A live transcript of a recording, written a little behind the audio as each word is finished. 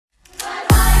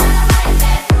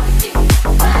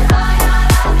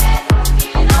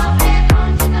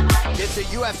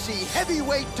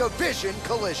precision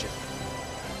collision.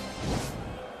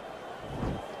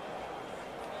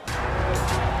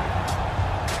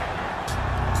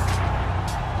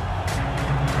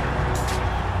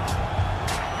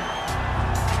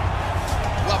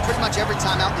 Pretty much every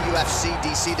time out in the UFC,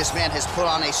 DC, this man has put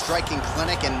on a striking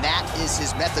clinic, and that is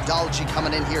his methodology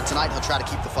coming in here tonight. He'll try to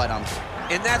keep the fight on.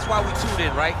 And that's why we tune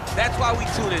in, right? That's why we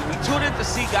tune in. We tune in to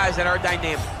see guys that are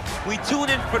dynamic. We tune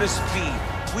in for the speed.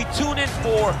 We tune in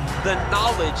for the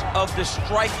knowledge of the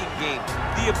striking game,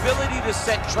 the ability to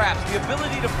set traps, the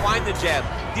ability to find the jab,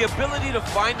 the ability to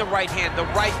find the right hand, the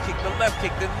right kick, the left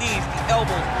kick, the knees, the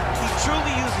elbows. He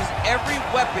truly uses every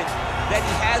weapon that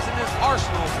he has in his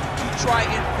arsenal to try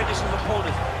and finish his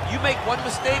opponents. You make one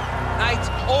mistake,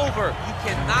 night's over. You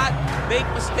cannot make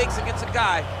mistakes against a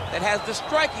guy that has the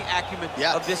striking acumen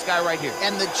of this guy right here.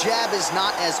 And the jab is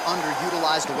not as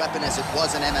underutilized a weapon as it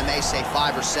was in MMA, say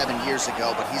 5 or 7 years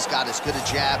ago, but he's got as good a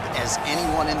jab as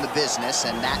anyone in the business,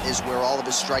 and that is where all of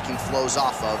his striking flows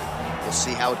off of. We'll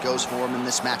see how it goes for him in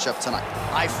this matchup tonight.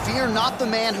 I fear not the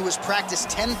man who has practiced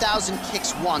 10,000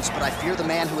 kicks once, but I fear the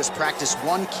man who has practiced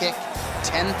one kick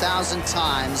 10,000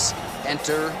 times.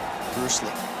 Enter Bruce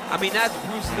Lee. I mean, that's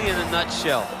Bruce Lee in a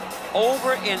nutshell.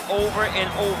 Over and over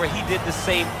and over, he did the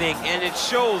same thing, and it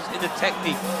shows in the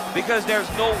technique because there's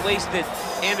no wasted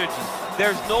energy.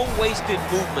 There's no wasted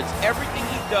movements. Everything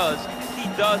he does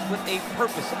with a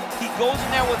purpose. He goes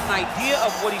in there with an idea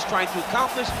of what he's trying to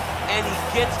accomplish, and he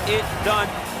gets it done.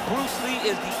 Bruce Lee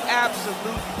is the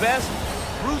absolute best.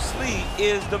 Bruce Lee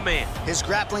is the man. His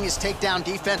grappling, his takedown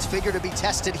defense figure to be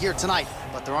tested here tonight,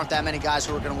 but there aren't that many guys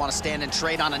who are going to want to stand and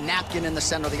trade on a napkin in the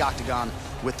center of the octagon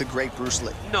with the great Bruce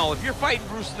Lee. No, if you're fighting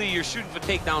Bruce Lee, you're shooting for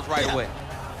takedowns right away.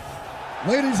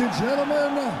 Ladies and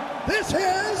gentlemen, this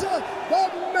is the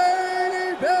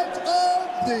main event of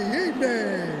the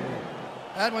evening.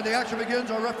 And when the action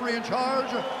begins, our referee in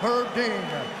charge, Herb Dean.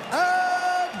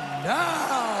 And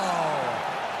now,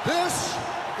 this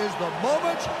is the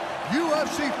moment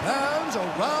UFC fans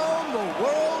around the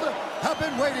world have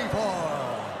been waiting for.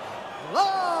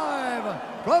 Live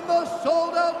from the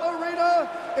sold-out arena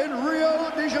in Rio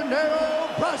de Janeiro,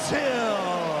 Brazil.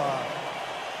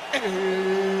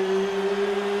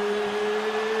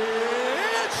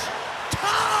 It's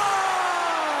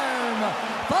time!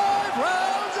 5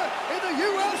 rounds in the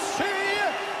UFC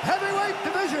heavyweight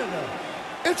division.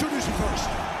 Introducing first,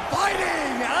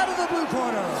 fighting out of the blue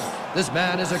corner. This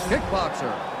man is a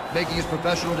kickboxer, making his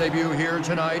professional debut here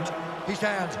tonight. He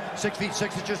stands 6 feet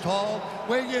 6 inches tall,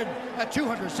 weighing in at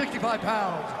 265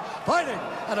 pounds. Fighting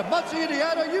out of Muncie,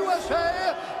 Indiana,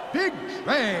 USA, Big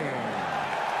Train.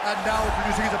 And now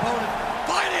introducing his opponent,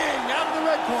 fighting out of the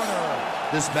red corner.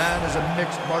 This man is a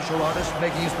mixed martial artist,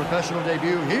 making his professional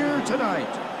debut here tonight.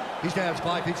 He stands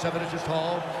 5 feet 7 inches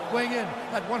tall, weighing in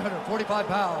at 145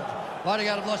 pounds. Fighting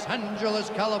out of Los Angeles,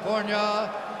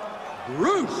 California,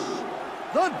 Bruce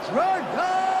the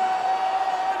Dragon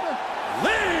Lee!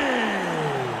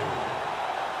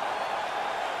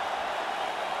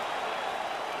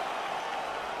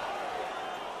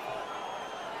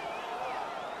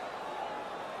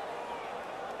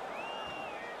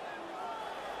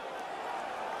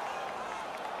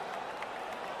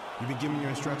 You've been given your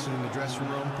instructions in the dressing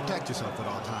room. Protect yourself at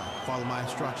all times. Follow my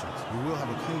instructions. We will have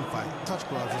a clean fight. Touch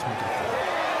gloves, let's make it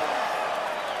fair.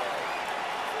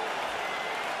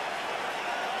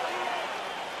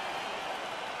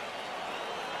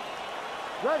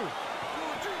 Ready?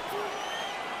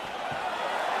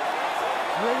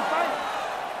 Ready to fight?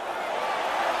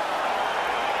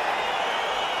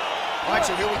 All right,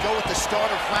 so here we go with the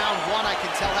start of round 1. I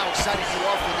can tell how excited you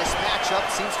are for this matchup.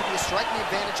 Seems to be a striking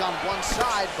advantage on one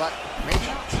side, but maybe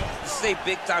not. This is a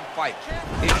big-time fight.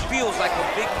 It feels like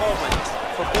a big moment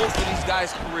for both of these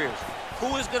guys' careers.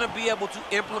 Who is going to be able to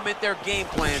implement their game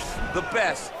plan the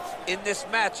best in this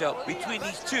matchup between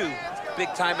these two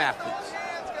big-time athletes?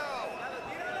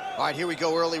 All right, here we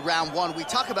go, early round 1. We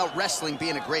talk about wrestling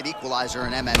being a great equalizer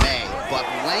in MMA, but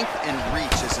length and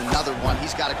reach is another one.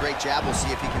 He's got a great jab. We'll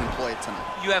see if he can employ it tonight.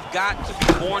 You have got to be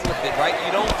born with it, right?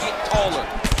 You don't get taller.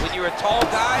 When you're a tall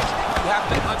guy, you have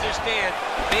to understand,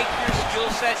 make your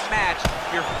skill set match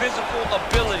your physical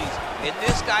abilities, and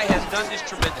this guy has done this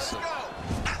tremendously.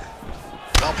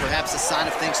 Well, perhaps a sign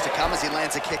of things to come as he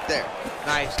lands a kick there.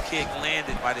 Nice kick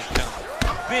landed by this gentleman.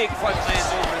 Big punch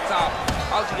lands over the top.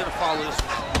 How's he gonna follow this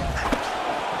one?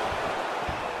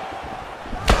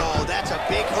 Oh, that's a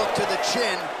big hook to the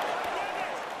chin.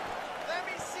 Let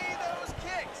me see those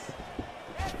kicks.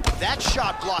 That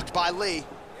shot blocked by Lee.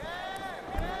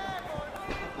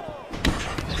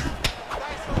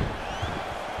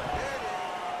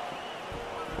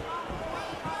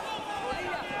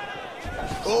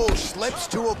 Oh, slips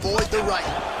to avoid the right.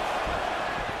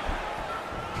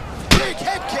 Big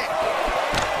head kick.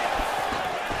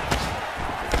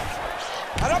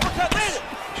 An uppercut landed.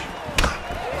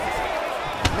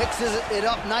 Mixes it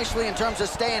up nicely in terms of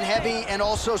staying heavy and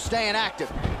also staying active.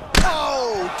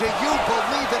 Oh, do you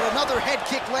believe it? Another head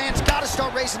kick lands. Got to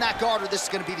start raising that guard or this is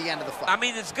going to be the end of the fight. I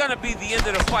mean, it's going to be the end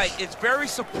of the fight. It's very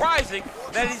surprising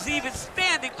that he's even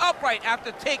standing upright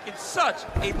after taking such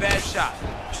a bad shot.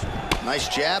 Nice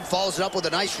jab, follows it up with a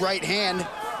nice right hand.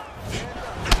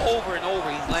 Over and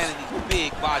over, he's landing these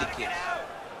big body kicks.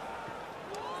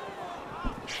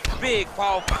 Big,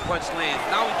 powerful punch lands.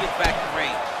 Now he gets back in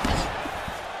range.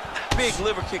 Big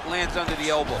liver kick lands under the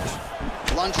elbow.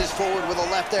 Lunges forward with a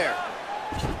left there.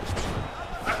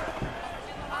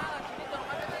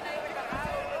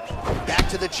 Back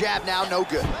to the jab now, no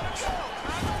good.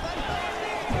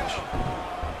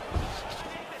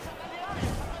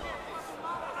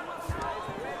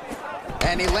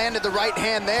 And he landed the right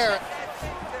hand there.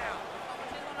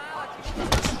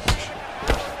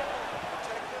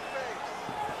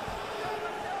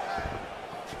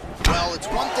 Well, it's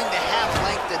one thing to have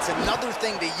length, it's another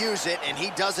thing to use it, and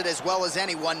he does it as well as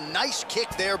anyone. Nice kick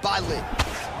there by Lee.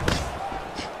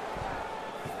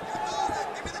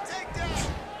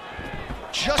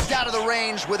 Just out of the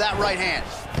range with that right hand.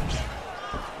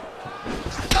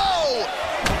 Oh!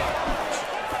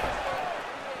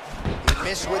 He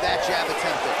missed with that jab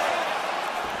attempted.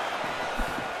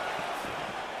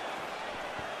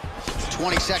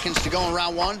 20 seconds to go in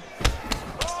round one.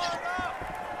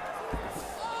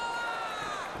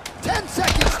 10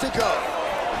 seconds to go.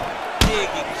 Big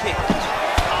kick.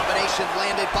 Combination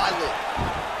landed by Lee.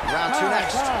 Round two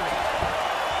next.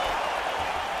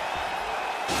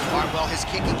 All right, well, his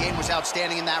kicking game was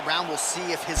outstanding in that round. We'll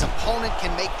see if his opponent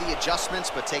can make the adjustments,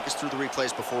 but take us through the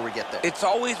replays before we get there. It's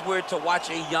always weird to watch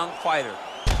a young fighter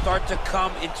start to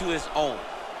come into his own.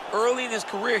 Early in his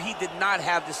career, he did not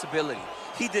have this ability.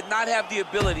 He did not have the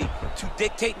ability to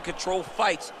dictate and control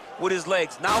fights with his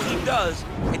legs. Now he does,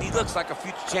 and he looks like a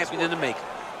future champion in the making.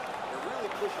 You're really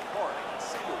pushing hard. I can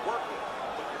see you're working,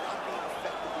 but you're not being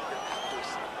effective with your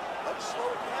accuracy. Let's slow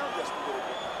it down just a little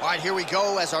bit. All right, here we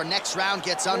go as our next round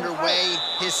gets underway.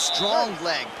 His strong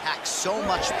leg packs so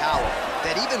much power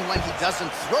that even when he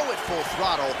doesn't throw it full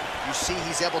throttle, you see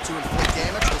he's able to inflict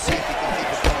damage. We'll see if he can keep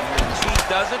it going here in this He round.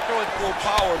 doesn't throw it full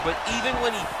power, but even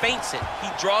when he feints it,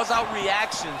 he draws out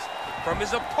reactions from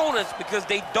his opponents because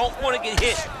they don't want to get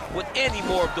hit with any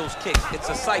more of those kicks. It's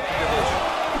a sight to behold.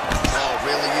 Oh,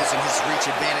 really using his reach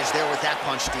advantage there with that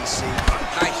punch, DC.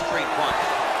 Nice straight punch.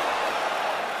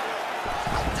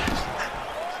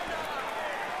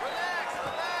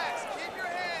 Relax. Keep your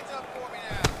hands up for me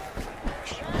now.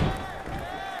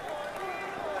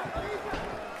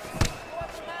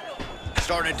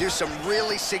 Starting to do some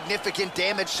really significant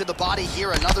damage to the body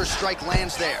here. Another strike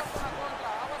lands there.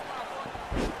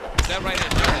 That right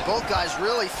hand. And both guys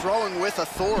really throwing with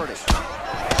authority.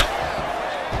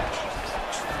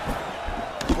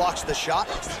 Blocks the shot.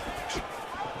 Let's get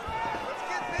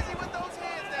busy with those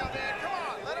hands down there. Come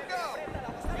on, let them go.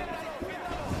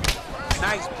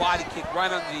 Nice body kick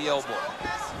right under the elbow.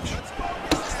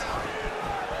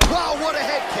 Wow, what a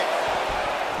head kick.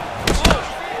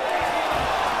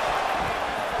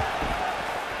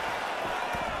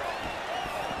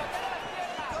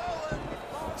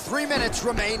 3 minutes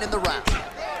remain in the round.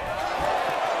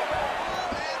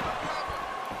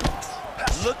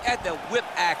 Look at the whip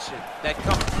action that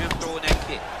comes from him throwing that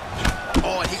kick.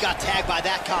 Oh, and he got tagged by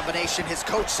that combination. His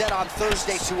coach said on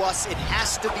Thursday to us, it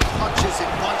has to be punches and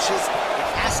bunches.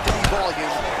 It has to be volume.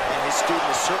 And his student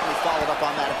has certainly followed up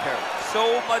on that imperative.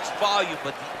 So much volume,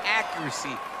 but the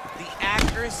accuracy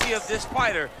of this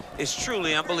fighter is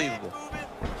truly unbelievable.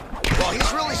 Well,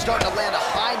 he's really starting to land a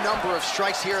high number of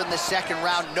strikes here in the second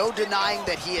round. No denying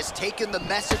that he has taken the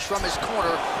message from his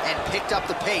corner and picked up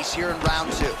the pace here in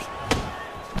round two.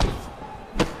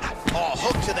 Oh,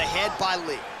 hook to the head by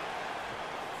Lee.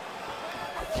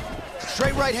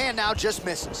 Straight right hand now, just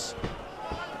misses.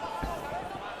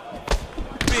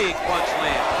 Big punch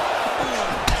land.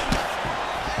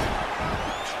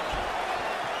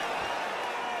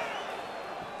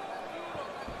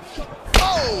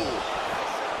 Oh!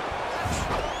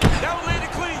 That one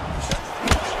landed clean.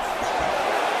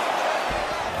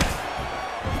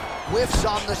 Whiffs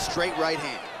on the straight right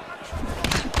hand.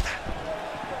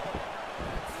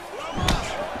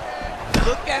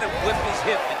 Look at him whip his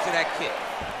hip into that kick.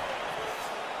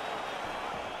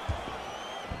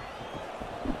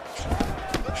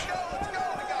 Let's go.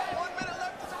 We got 1 minute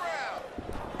left in the round.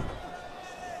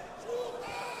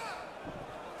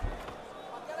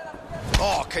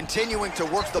 Oh, continuing to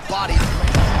work the body.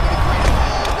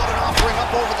 Offering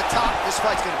up over the top. This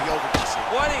fight's going to be over, DC.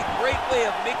 What a great way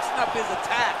of mixing up his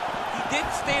attack. He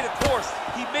didn't stay the course.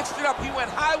 He mixed it up. He went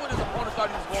high when his opponent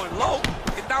thought he was going low,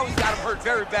 and now he's got him hurt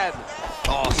very badly.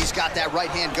 Oh, he's got that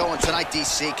right hand going tonight,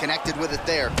 DC. Connected with it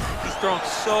there. He's thrown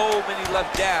so many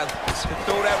left jabs to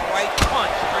throw that right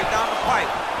punch straight down the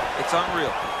pipe. It's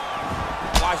unreal.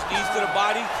 Watch knees to the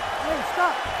body. Hey,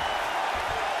 stop.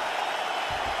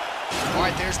 All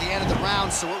right, there's the end of the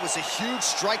round. So it was a huge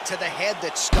strike to the head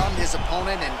that stunned his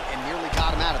opponent and nearly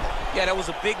got him out of it. Yeah, that was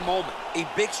a big moment. A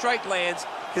big strike lands.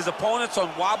 His opponent's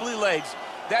on wobbly legs.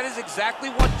 That is exactly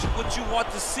what you want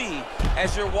to see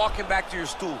as you're walking back to your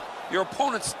stool. Your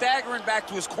opponent staggering back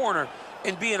to his corner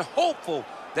and being hopeful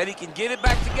that he can get it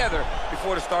back together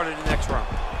before the start of the next round.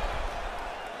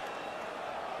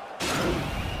 I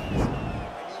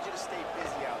need you to stay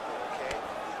busy out there, okay?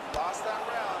 You lost that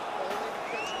round only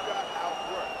because you got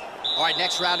outworked. All right,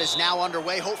 next round is now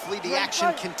underway. Hopefully the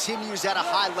action continues at a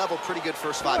high level. Pretty good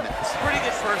first 5 minutes. Pretty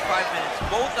good first 5 minutes.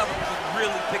 Both of them can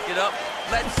really pick it up.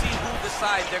 Let's see who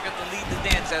decides they're going to lead the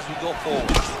dance as we go forward.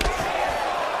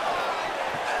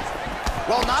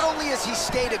 Well, not only has he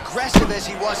stayed aggressive as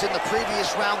he was in the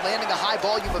previous round, landing a high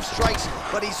volume of strikes,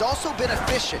 but he's also been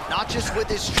efficient, not just with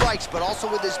his strikes, but also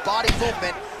with his body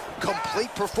movement.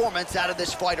 Complete performance out of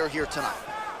this fighter here tonight.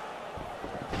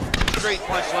 Straight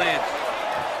punch lands.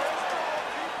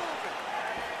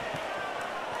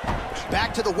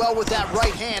 Back to the well with that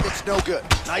right hand, it's no good.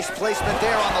 Nice placement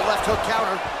there on the left hook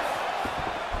counter.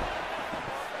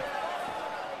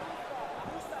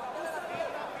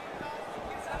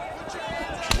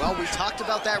 Well, we talked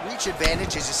about that reach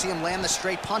advantage as you see him land the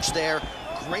straight punch there.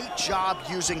 Great job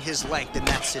using his length in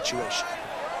that situation.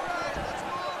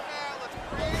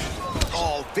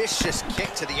 Oh, vicious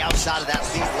kick to the outside of that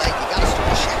lead leg. You gotta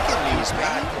start checking these,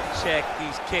 man. Check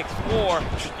these kicks, or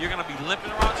you're gonna be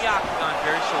limping around the octagon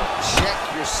very short. Check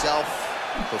yourself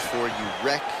before you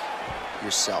wreck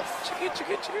yourself. Check it, check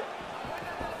it, check it.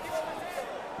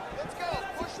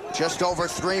 Just over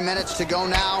 3 minutes to go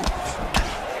now.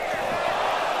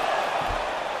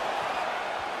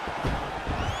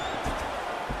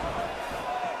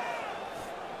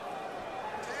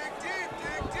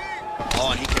 Oh,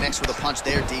 and he connects with a punch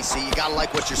there, DC. You gotta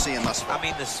like what you're seeing thus far. I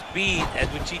mean, the speed at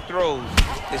which he throws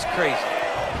is crazy.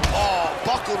 Oh,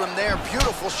 buckled him there.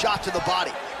 Beautiful shot to the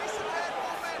body.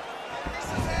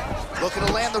 Looking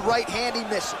to land the right hand, he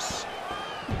misses.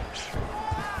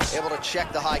 Able to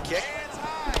check the high kick.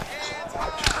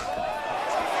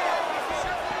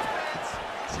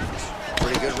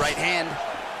 Pretty good right hand.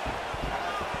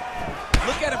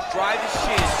 Look at him drive his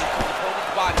shin into the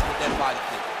opponent's body with that body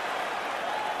kick.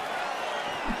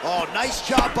 Oh, nice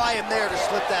job by him there to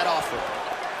slip that off him.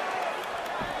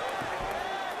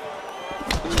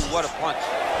 Ooh, what a punch.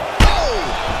 Oh!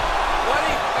 What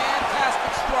a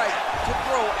fantastic strike to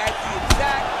throw at the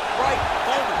exact right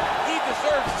moment. He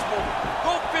deserves this moment.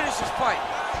 Go finish his fight.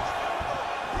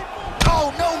 Oh,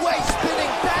 no way,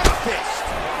 spinning back fist.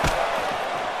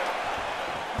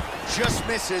 Just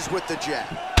misses with the jab.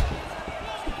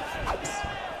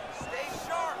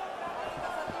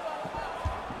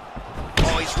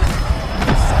 Oh, he's right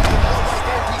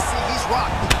there, DC. He's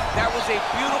rocked. That was a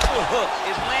beautiful hook.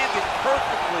 It landed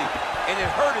perfectly, and it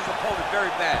hurt his opponent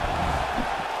very bad.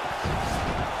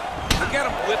 Look at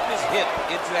him whip his hip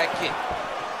into that kick.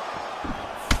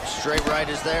 Straight right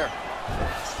is there.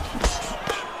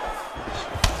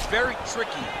 It's very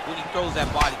tricky when he throws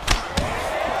that body kick.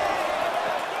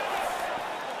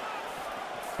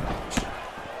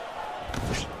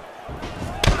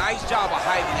 Nice job of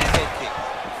hiding that head kick.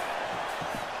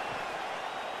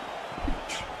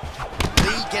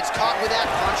 Lee gets caught with that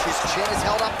punch. His chin is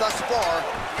held up thus far.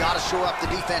 Got to shore up the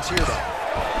defense here, though.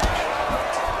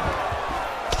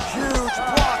 Huge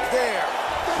block there.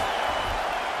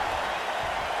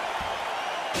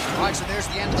 All right, so there's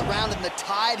the end of the round, and the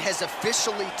tide has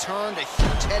officially turned. A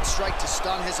huge head strike to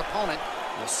stun his opponent.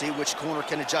 We'll see which corner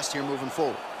can adjust here moving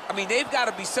forward. I mean, they've got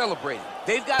to be celebrating.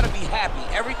 They've got to be happy.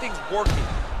 Everything's working.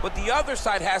 But the other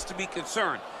side has to be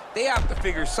concerned. They have to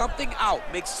figure something out,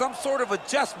 make some sort of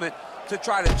adjustment to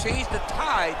try to change the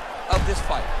tide of this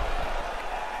fight.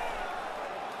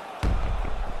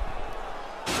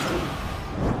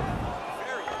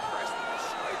 Very impressive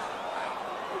strike. Wow,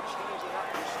 you're changing up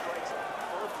your strikes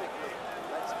perfectly.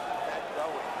 Let's keep that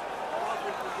going. I love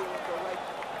what you're doing, go right.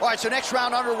 All right, so next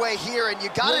round underway here, and you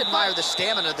got to admire the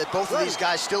stamina that both of these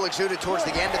guys still exuded towards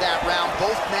the end of that round.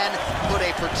 Both men put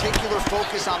a particular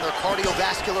focus on their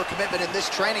cardiovascular commitment in this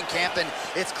training camp, and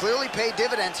it's clearly paid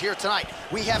dividends here tonight.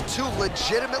 We have two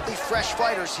legitimately fresh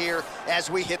fighters here as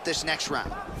we hit this next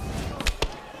round.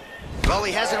 Well,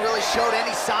 he hasn't really showed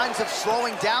any signs of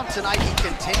slowing down tonight. He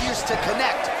continues to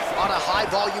connect on a high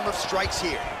volume of strikes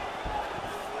here.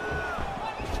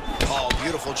 Oh,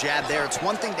 beautiful jab there. It's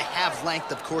one thing to have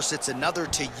length. Of course, it's another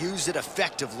to use it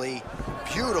effectively.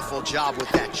 Beautiful job with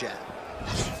that jab.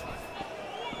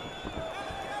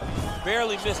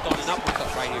 Barely missed on an uppercut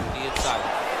right here to the inside.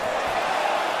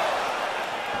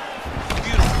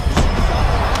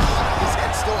 His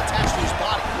head's still attached to his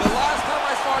body. The last time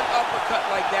I saw an uppercut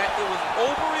like that, it was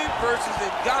Overeem versus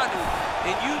Ngannou,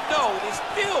 and you know they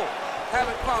still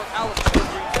haven't found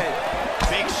Overeem's head.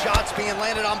 Big shots being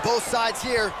landed on both sides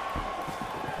here.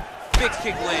 Big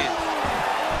kick land.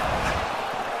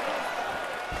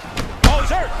 Oh, he's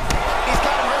hurt. He's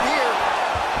got him hurt here.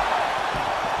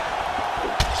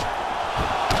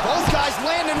 Both guys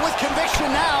landing with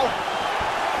conviction now.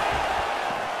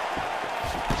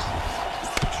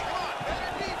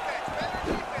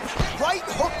 Right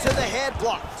hook to the head,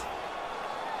 blocked.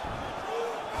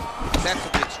 That's a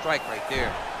big strike right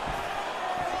there.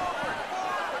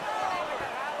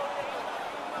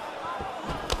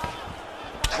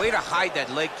 Way to hide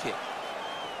that leg kick.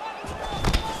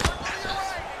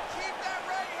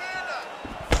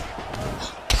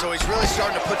 So he's really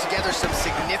starting to put together some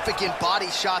significant body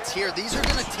shots here. These are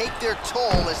going to take their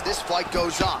toll as this fight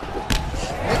goes on.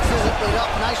 Mixes it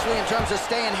up nicely in terms of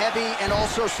staying heavy and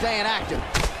also staying active.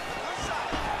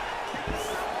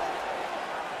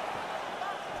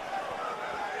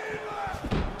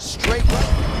 Straight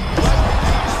right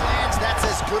lands. That's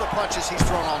as good a punch as he's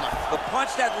thrown all night. The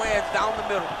punch that lands down the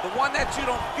middle, the one that you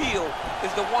don't feel, is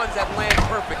the ones that land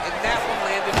perfect, and that one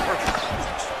landed perfect.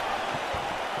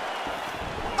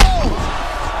 Oh!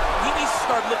 He needs to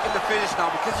start looking to finish now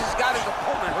because he's got his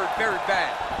opponent hurt very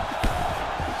bad.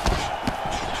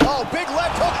 Oh, big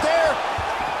left hook there.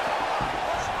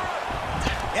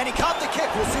 And he caught the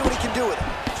kick. We'll see what he can do with it.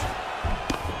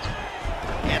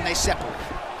 And they separate.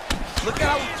 Look at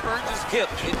how he turns his hip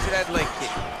into that leg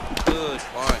kick. Good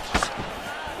punch.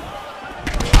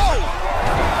 Oh!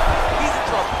 He's in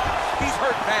trouble. He's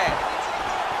hurt bad.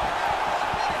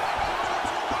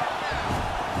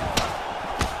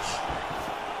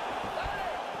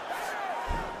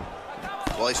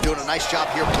 Well, he's doing a nice job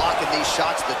here blocking these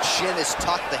shots. The chin is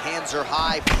tucked, the hands are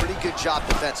high. Pretty good job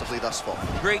defensively thus far.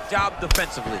 Great job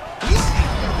defensively. Oh,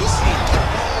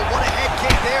 what a head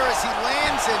kick there as he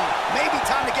lands, and maybe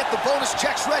time to get the bonus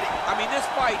checks ready. I mean, this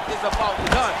fight is about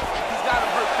done. He's got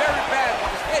him hurt very bad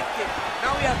with his head kick.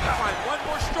 Now he has to find one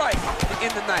more strike to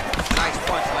end the night. Nice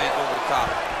punch lands over the top.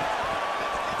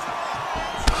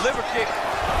 Liver kick.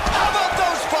 How about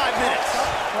those 5 minutes?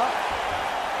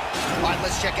 All right,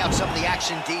 let's check out some of the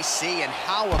action, DC, and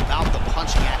how about the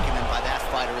punching acumen by that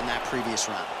fighter in that previous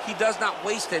round? He does not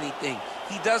waste anything.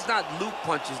 He does not loop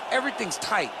punches. Everything's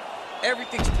tight.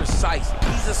 Everything's precise.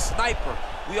 He's a sniper.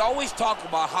 We always talk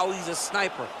about how he's a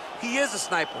sniper. He is a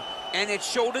sniper, and it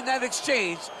showed in that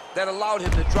exchange that allowed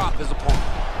him to drop his opponent.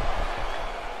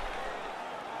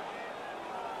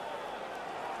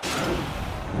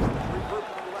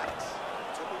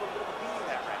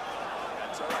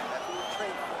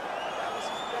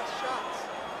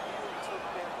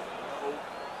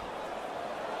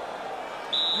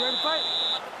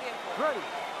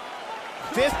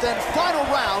 Fifth and final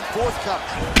round, forthcoming.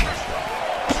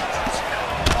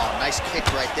 Oh, nice kick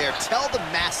right there. Tell the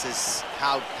masses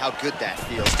how good that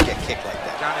feels to get kicked like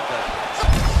that. Johnny does.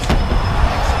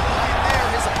 And there,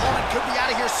 his opponent could be out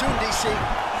of here soon, DC.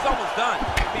 He's almost done.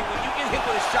 I mean, when you get hit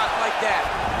with a shot like that,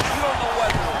 you don't know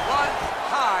whether to run,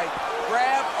 hide,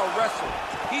 grab, or wrestle.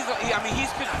 He's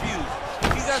confused.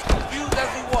 He's as confused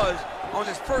as he was on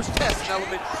his first test in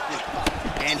elementary school.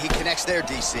 And he connects there,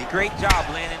 DC. Great job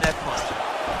landing that punch.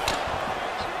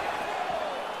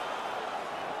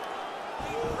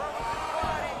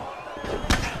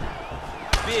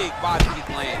 Big body kick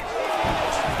lands.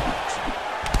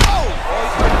 Oh! Oh,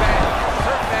 he's hurt bad. He's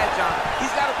hurt bad, John.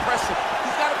 He's got to press him.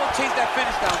 He's got to go chase that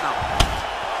finish down now.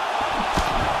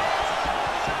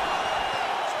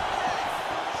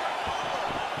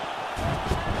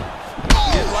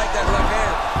 He didn't like that left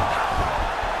hand.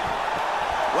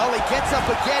 Well, he gets up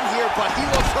again here, but he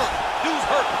looks hurt. Dude's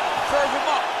hurt. Serve him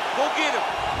up. Go get him.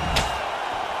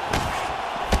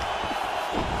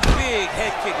 Big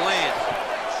head kick lands.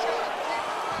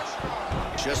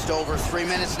 Just over 3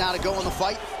 minutes now to go in the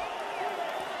fight.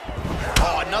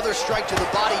 Oh, another strike to the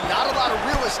body. Not a lot of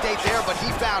real estate there, but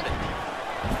he found it.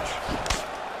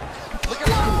 Look at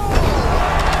that.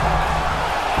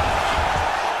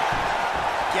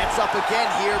 Gets up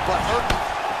again here, but hurt.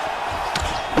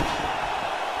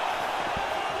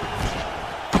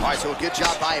 All All right, so a good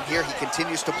job by him here. He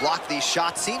continues to block these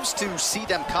shots, seems to see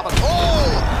them coming.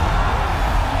 Oh,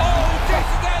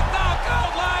 tasted that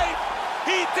knockout life!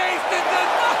 He tasted the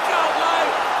knockout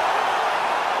life!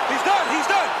 He's done, he's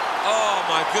done! Oh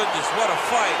my goodness, what a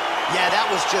fight. Yeah,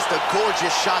 that was just a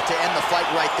gorgeous shot to end the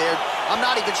fight right there. I'm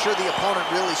not even sure the opponent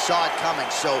really saw it coming.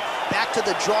 So back to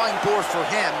the drawing board for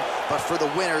him, but for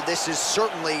the winner, this is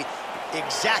certainly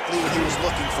exactly what he was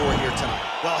looking for here tonight.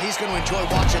 Well, he's going to enjoy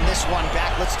watching this one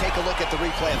back. Let's take a look at the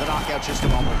replay of the knockout just a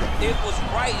moment ago. It was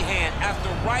right hand after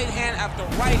right hand after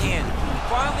right hand.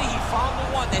 Finally, he found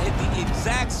the one that hit the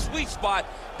exact sweet spot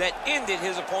that ended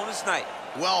his opponent's night.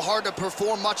 Well, hard to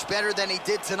perform much better than he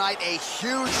did tonight. A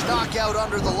huge knockout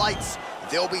under the lights.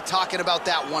 They'll be talking about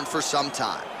that one for some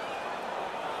time.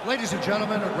 Ladies and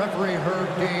gentlemen, referee Herb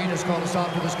Dean has called a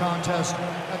stop to this contest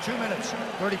at 2 minutes,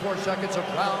 34 seconds of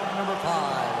round number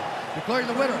 5. Declaring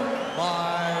the winner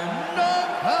by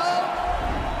knockout,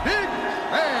 Big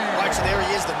Man. All right, so there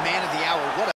he is, the man of the hour. What a